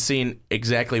 and then seeing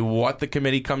exactly what the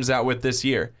committee comes out with this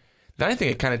year, then I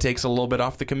think it kind of takes a little bit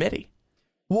off the committee.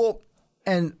 Well,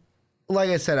 and like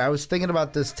I said, I was thinking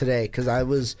about this today because I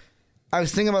was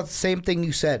thinking about the same thing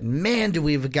you said. Man, do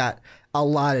we've got a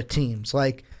lot of teams.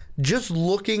 Like, just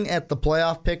looking at the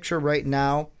playoff picture right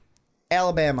now,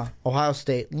 Alabama, Ohio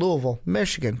State, Louisville,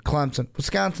 Michigan, Clemson,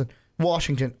 Wisconsin,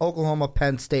 Washington, Oklahoma,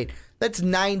 Penn State. That's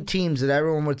 9 teams that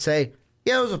everyone would say,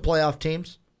 yeah, those are playoff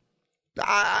teams.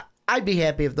 I'd be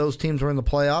happy if those teams were in the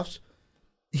playoffs.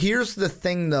 Here's the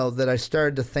thing, though, that I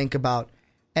started to think about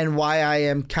and why I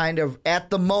am kind of, at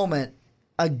the moment,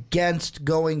 against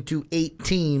going to 8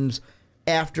 teams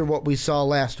after what we saw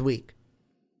last week.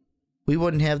 We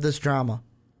wouldn't have this drama.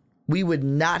 We would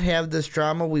not have this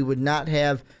drama. We would not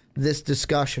have this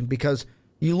discussion because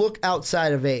you look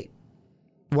outside of 8.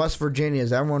 West Virginia,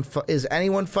 is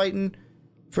anyone fighting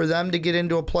for them to get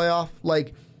into a playoff?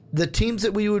 Like, the teams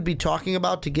that we would be talking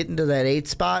about to get into that 8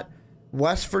 spot,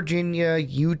 West Virginia,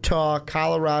 Utah,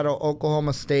 Colorado,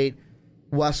 Oklahoma State,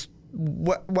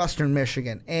 Western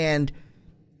Michigan. And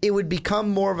it would become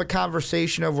more of a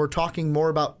conversation of we're talking more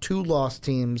about 2 lost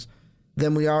teams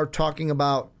than we are talking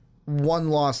about 1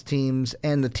 lost teams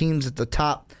and the teams at the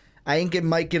top. I think it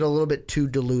might get a little bit too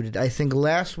diluted. I think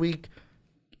last week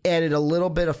added a little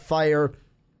bit of fire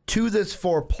to this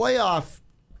 4 playoff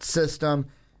system.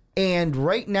 And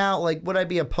right now, like, would I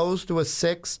be opposed to a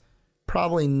 6?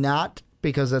 Probably not,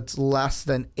 because it's less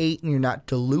than 8 and you're not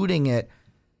diluting it.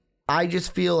 I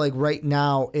just feel like right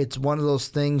now it's one of those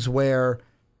things where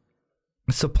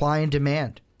supply and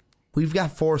demand. We've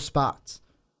got 4 spots,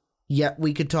 yet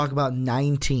we could talk about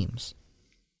 9 teams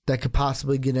that could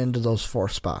possibly get into those 4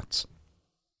 spots.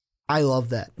 I love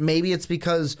that. Maybe it's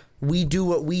because we do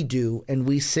what we do and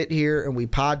we sit here and we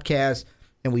podcast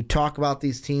and we talk about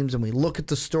these teams and we look at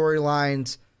the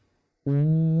storylines.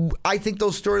 I think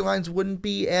those storylines wouldn't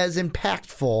be as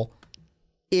impactful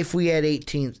if we had 8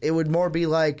 teams. It would more be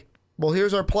like, well,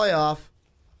 here's our playoff.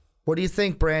 What do you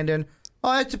think, Brandon?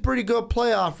 Oh, that's a pretty good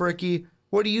playoff, Ricky.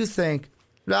 What do you think?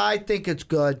 I think it's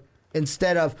good.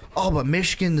 Instead of, oh, but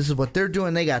Michigan, this is what they're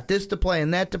doing. They got this to play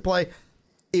and that to play.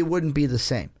 It wouldn't be the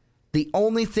same. The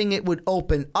only thing it would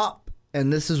open up,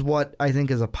 and this is what I think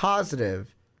is a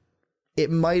positive, it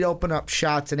might open up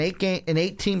shots. An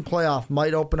 8-team playoff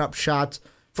might open up shots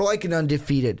for like an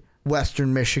undefeated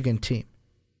Western Michigan team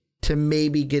to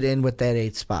maybe get in with that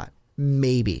 8 spot.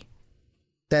 Maybe.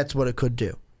 That's what it could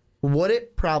do. Would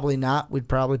it? Probably not. We'd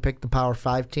probably pick the Power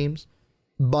 5 teams.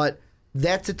 But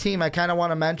that's a team I kind of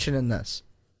want to mention in this.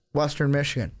 Western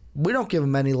Michigan. We don't give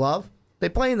them any love. They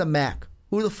play in the MAC.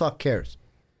 Who the fuck cares?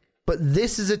 But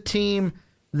this is a team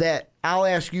that I'll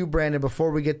ask you, Brandon,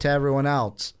 before we get to everyone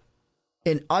else.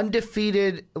 An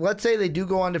undefeated, let's say they do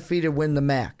go undefeated, win the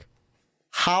MAC.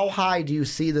 How high do you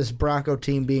see this Bronco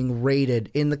team being rated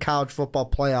in the college football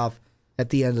playoff at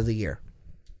the end of the year?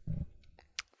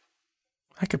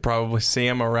 I could probably see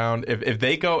them around, if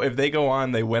they go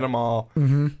on, they win them all,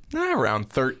 around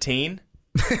 13.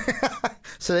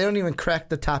 So they don't even crack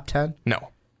the top 10? No.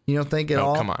 You don't think at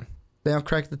all? Come on. They don't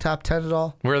crack the top 10 at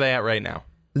all. Where are they at right now?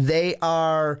 They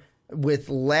are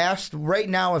right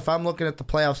now, if I'm looking at the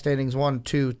playoff standings, 1,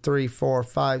 2, 3, 4,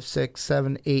 5, 6,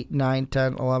 7, 8, 9,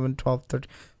 10, 11, 12,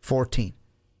 13, 14.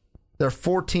 They're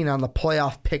 14 on the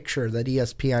playoff picture that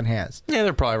ESPN has. Yeah,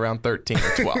 they're probably around 13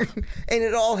 or 12. And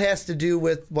it all has to do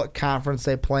with what conference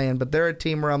they play in. But they're a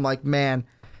team where I'm like, man,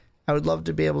 I would love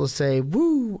to be able to say,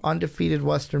 woo, undefeated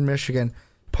Western Michigan,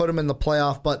 put them in the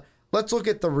playoff. But let's look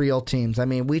at the real teams. I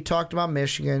mean, we talked about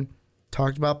Michigan,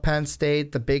 talked about Penn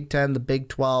State, the Big Ten, the Big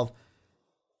 12.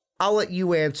 I'll let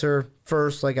you answer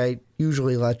first, like I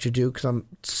usually let you do, because I'm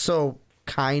so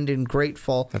kind and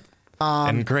grateful.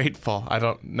 And grateful. I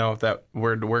don't know if that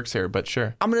word works here, but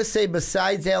sure. I'm going to say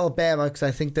besides Alabama, because I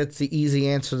think that's the easy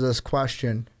answer to this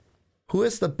question, who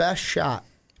has the best shot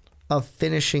of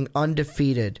finishing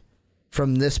undefeated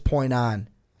from this point on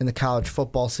in the college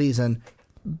football season,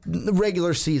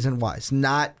 regular season-wise,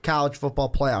 not college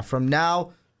football playoff? From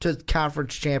now to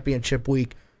conference championship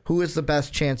week, who has the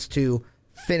best chance to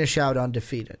finish out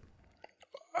undefeated?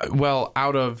 Well,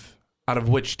 out of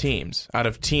which teams? Out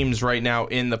of teams right now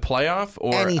in the playoff,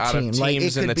 or any out team. of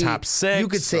teams in the top 6? You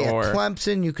could say a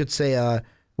Clemson. You could say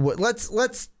let's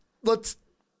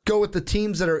go with the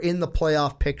teams that are in the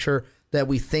playoff picture that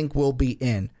we think will be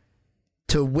in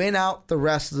to win out the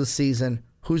rest of the season.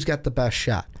 Who's got the best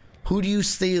shot? Who do you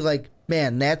see like,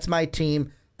 man, that's my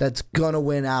team that's gonna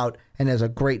win out and has a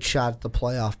great shot at the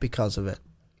playoff because of it?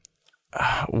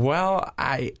 Well,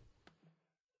 I'm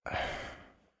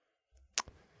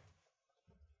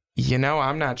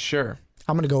not sure.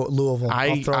 I'm going to go with Louisville.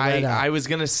 I'll throw that out. I was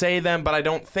going to say them, but I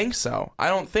don't think so.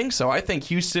 I think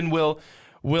Houston will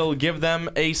give them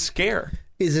a scare.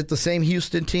 Is it the same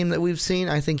Houston team that we've seen?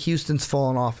 I think Houston's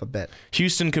fallen off a bit.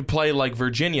 Houston could play like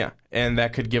Virginia, and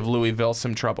that could give Louisville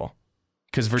some trouble.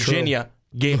 Because Virginia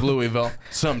gave Louisville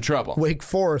some trouble. Wake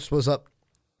Forest was up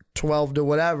 12 to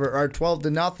whatever, or 12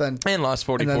 to nothing. And lost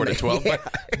 44 to 12. Yeah.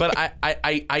 But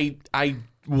I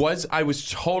was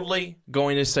totally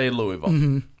going to say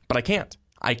Louisville, but I can't.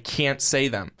 I can't say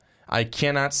them. I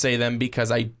cannot say them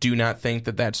because I do not think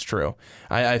that that's true.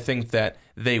 I think that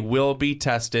they will be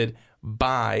tested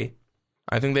by.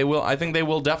 I think they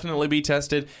will definitely be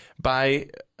tested by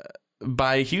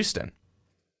Houston.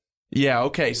 Yeah.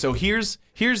 Okay. So here's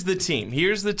the team.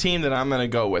 Here's the team that I'm going to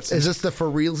go with. Is this the for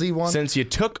realsy one? Since you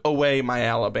took away my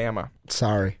Alabama.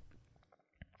 Sorry,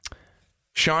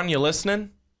 Sean. You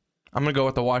listening? I'm going to go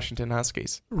with the Washington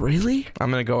Huskies. Really?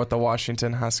 I'm going to go with the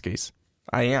Washington Huskies.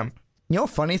 I am. You know,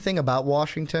 funny thing about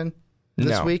Washington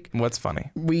this week? What's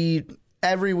funny?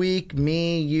 Every week,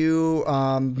 me, you,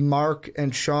 Mark,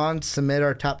 and Sean submit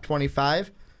our top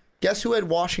 25. Guess who had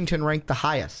Washington ranked the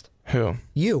highest? Who?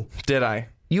 You. Did I?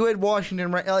 You had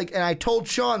Washington ranked, and I told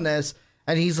Sean this,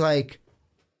 and he's like,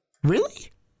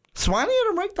 really? Swanee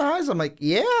had him ranked the highest? I'm like,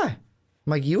 yeah. I'm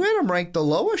like, you had him ranked the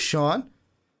lowest, Sean.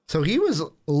 So he was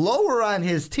lower on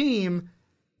his team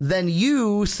than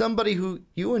you, somebody who,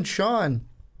 you and Sean,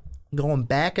 going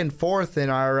back and forth in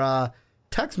our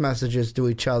text messages to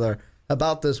each other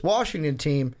about this Washington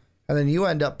team, and then you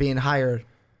end up being higher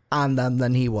on them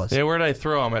than he was. Yeah, where did I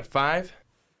throw him? At 5?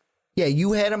 Yeah,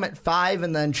 you had him at 5,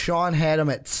 and then Sean had him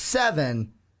at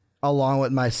 7, along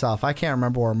with myself. I can't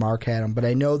remember where Mark had him, but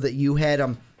I know that you had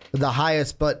him the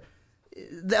highest. But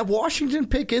that Washington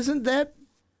pick isn't that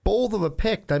bold of a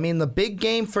pick. I mean, the big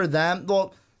game for them,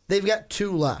 well, they've got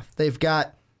 2 left. They've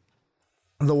got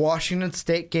the Washington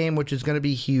State game, which is going to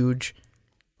be huge.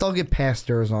 They'll get past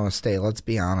Arizona State, let's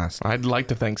be honest. I'd like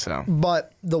to think so.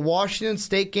 But the Washington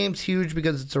State game's huge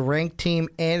because it's a ranked team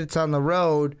and it's on the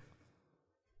road.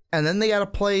 And then they got to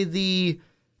play the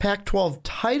Pac-12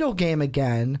 title game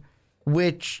again,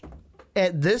 which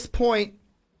at this point,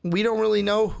 we don't really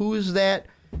know who's that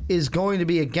is going to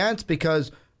be against,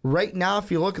 because right now,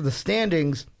 if you look at the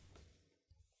standings,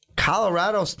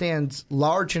 Colorado stands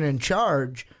large and in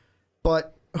charge,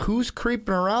 but who's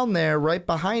creeping around there right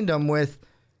behind them with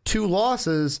 2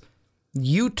 losses?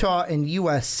 Utah and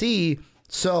USC.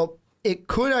 So it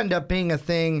could end up being a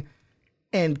thing,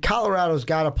 and Colorado's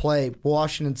got to play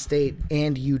Washington State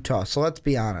and Utah. So let's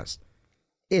be honest.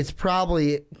 It's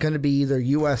probably going to be either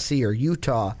USC or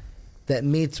Utah that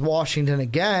meets Washington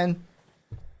again.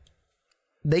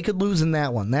 They could lose in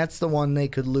that one. That's the one they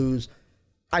could lose.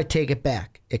 I take it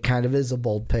back. It kind of is a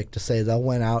bold pick to say they'll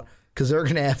win out, because they're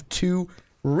going to have 2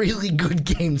 really good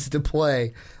games to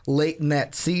play late in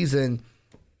that season.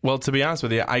 Well, to be honest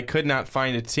with you, I could not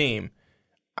find a team.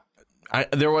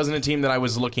 There wasn't a team that I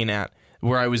was looking at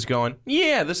where I was going,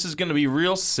 yeah, this is going to be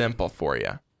real simple for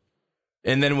you.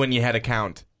 And then when you had to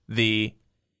count the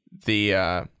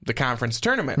conference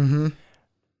tournament,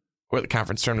 or the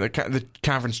conference tournament, the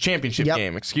conference championship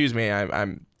game. Excuse me,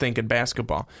 I'm thinking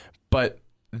basketball, but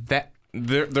that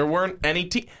there weren't any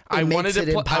teams. I wanted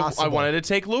to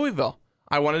take Louisville.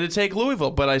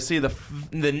 But I see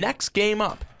the next game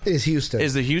up is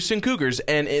the Houston Cougars,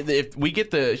 and if we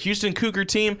get the Houston Cougar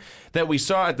team that we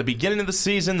saw at the beginning of the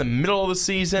season, the middle of the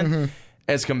season,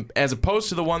 as opposed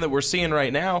to the one that we're seeing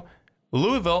right now,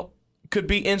 Louisville could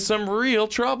be in some real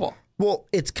trouble. Well,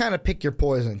 it's kind of pick your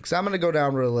poison, because I'm going to go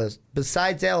down the list.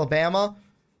 Besides Alabama,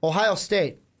 Ohio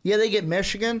State, they get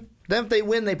Michigan. Then if they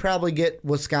win, they probably get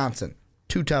Wisconsin.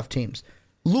 2 tough teams.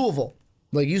 Louisville,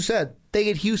 like you said, they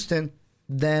get Houston,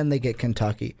 then they get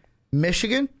Kentucky.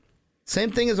 Michigan,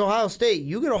 same thing as Ohio State.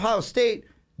 You get Ohio State,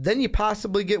 then you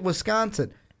possibly get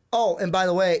Wisconsin. Oh, and by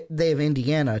the way, they have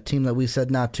Indiana, a team that we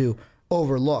said not to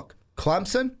overlook.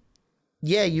 Clemson,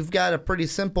 you've got a pretty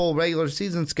simple regular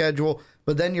season schedule,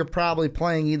 but then you're probably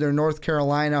playing either North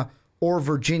Carolina or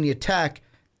Virginia Tech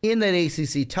in that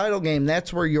ACC title game.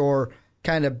 That's where your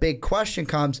kind of big question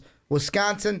comes.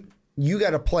 Wisconsin, you got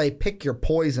to pick your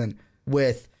poison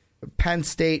with Penn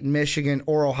State, Michigan,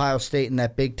 or Ohio State in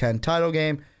that Big Ten title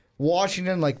game.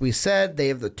 Washington, like we said, they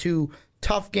have the 2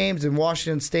 tough games in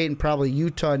Washington State and probably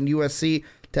Utah and USC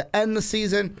to end the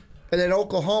season. And then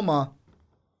Oklahoma,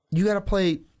 you got to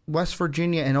play West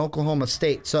Virginia and Oklahoma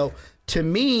State. So to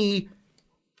me,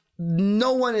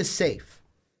 no one is safe.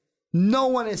 No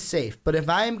one is safe. But if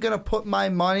I'm going to put my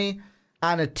money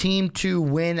on a team to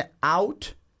win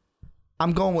out,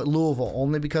 I'm going with Louisville,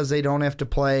 only because they don't have to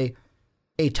play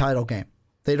a title game.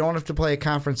 They don't have to play a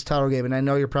conference title game. And I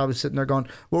know you're probably sitting there going,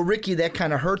 well, Ricky, that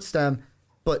kind of hurts them.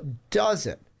 But does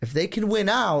it? If they can win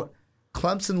out,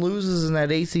 Clemson loses in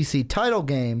that ACC title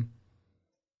game,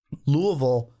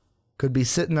 Louisville could be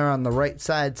sitting there on the right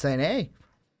side saying, hey,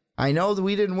 I know that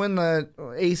we didn't win the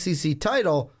ACC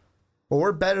title, but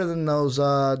we're better than those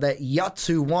that Yuts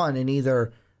who won in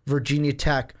either Virginia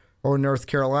Tech or North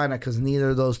Carolina, because neither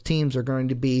of those teams are going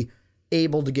to be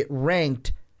able to get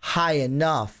ranked high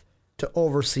enough to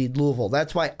overseed Louisville.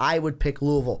 That's why I would pick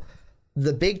Louisville.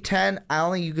 The Big Ten, I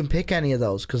don't think you can pick any of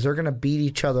those because they're going to beat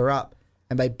each other up.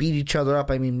 And by beat each other up,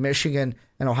 I mean Michigan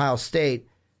and Ohio State.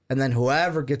 And then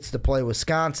whoever gets to play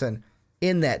Wisconsin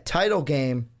in that title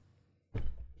game,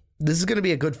 this is going to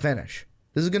be a good finish.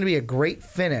 This is going to be a great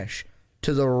finish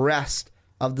to the rest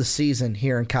of the season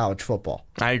here in college football.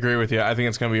 I agree with you. I think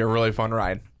it's going to be a really fun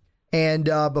ride. And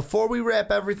before we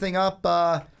wrap everything up,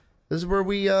 this is where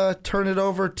we turn it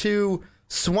over to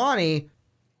Swanee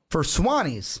for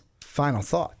Swanee's final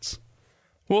thoughts.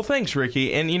 Well, thanks,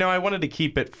 Ricky. And, I wanted to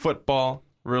keep it football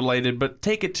related, but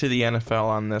take it to the NFL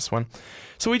on this one.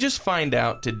 So we just find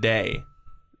out today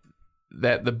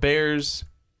that the Bears,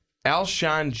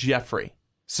 Alshon Jeffrey,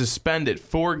 suspended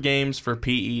 4 games for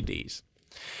PEDs.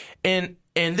 And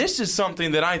this is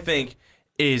something that I think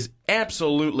is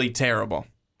absolutely terrible.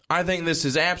 I think this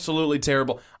is absolutely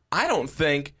terrible. I don't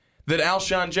think that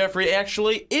Alshon Jeffrey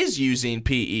actually is using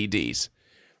PEDs.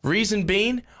 Reason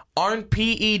being, aren't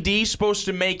PEDs supposed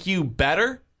to make you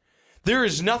better? There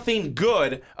is nothing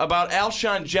good about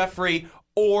Alshon Jeffrey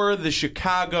or the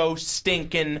Chicago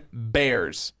stinking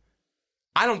Bears.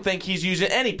 I don't think he's using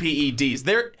any PEDs.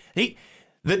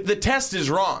 The test is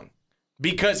wrong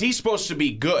because he's supposed to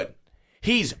be good.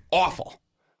 He's awful.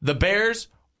 The Bears,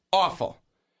 awful.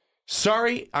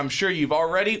 Sorry, I'm sure you've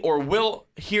already or will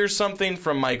hear something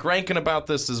from Mike Rankin about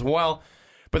this as well,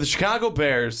 but the Chicago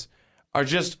Bears are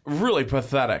just really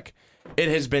pathetic. It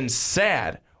has been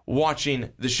sad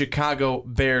watching the Chicago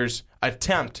Bears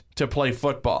attempt to play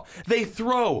football. They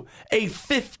throw a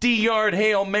 50-yard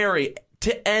Hail Mary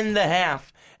to end the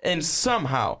half, and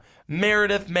somehow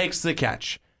Meredith makes the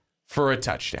catch for a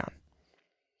touchdown.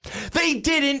 They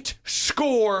didn't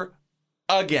score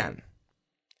again.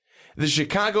 The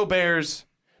Chicago Bears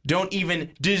don't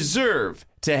even deserve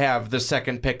to have the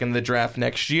second pick in the draft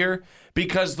next year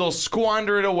because they'll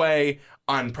squander it away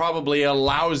on probably a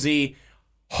lousy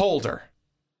holder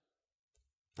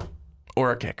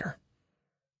or a kicker,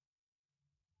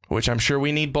 which I'm sure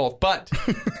we need both. But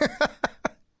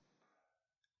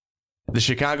the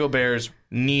Chicago Bears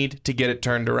need to get it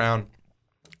turned around.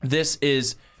 This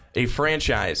is a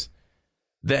franchise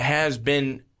that has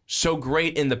been so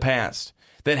great in the past,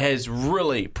 that has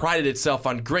really prided itself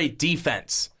on great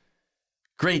defense,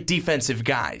 great defensive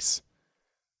guys.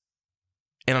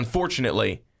 And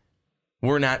unfortunately,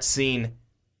 we're not seeing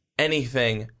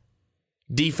anything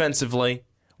defensively.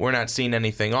 We're not seeing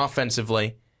anything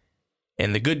offensively.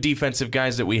 And the good defensive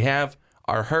guys that we have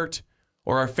are hurt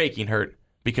or are faking hurt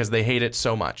because they hate it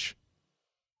so much.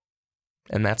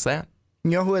 And that's that.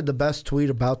 You know who had the best tweet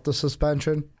about the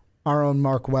suspension? our own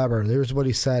Mark Weber. There's what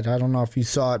he said. I don't know if you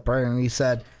saw it, Brian. He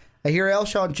said, I hear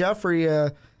Alshon Jeffrey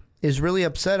is really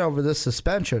upset over this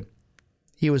suspension.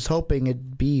 He was hoping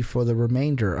it'd be for the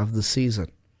remainder of the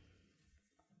season.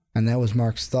 And that was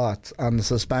Mark's thoughts on the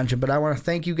suspension. But I want to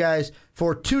thank you guys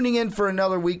for tuning in for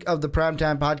another week of the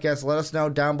Primetime Podcast. Let us know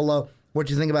down below what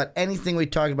you think about anything we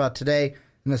talked about today,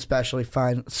 and especially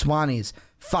Swanee's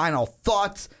final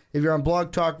thoughts. If you're on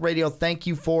Blog Talk Radio, thank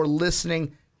you for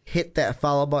listening. Hit that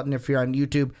follow button. If you're on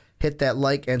YouTube, hit that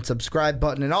like and subscribe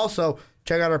button. And also,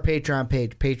 check out our Patreon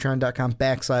page,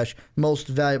 patreon.com/Most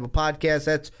Valuable Podcast.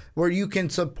 That's where you can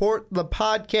support the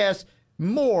podcast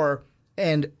more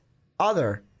and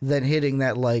other than hitting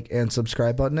that like and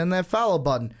subscribe button and that follow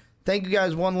button. Thank you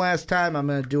guys one last time. I'm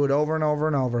going to do it over and over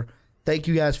and over. Thank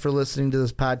you guys for listening to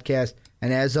this podcast.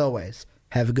 And as always,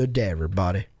 have a good day,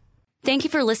 everybody. Thank you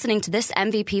for listening to this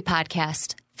MVP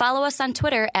podcast. Follow us on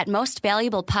Twitter at Most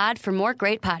Valuable Pod for more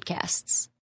great podcasts.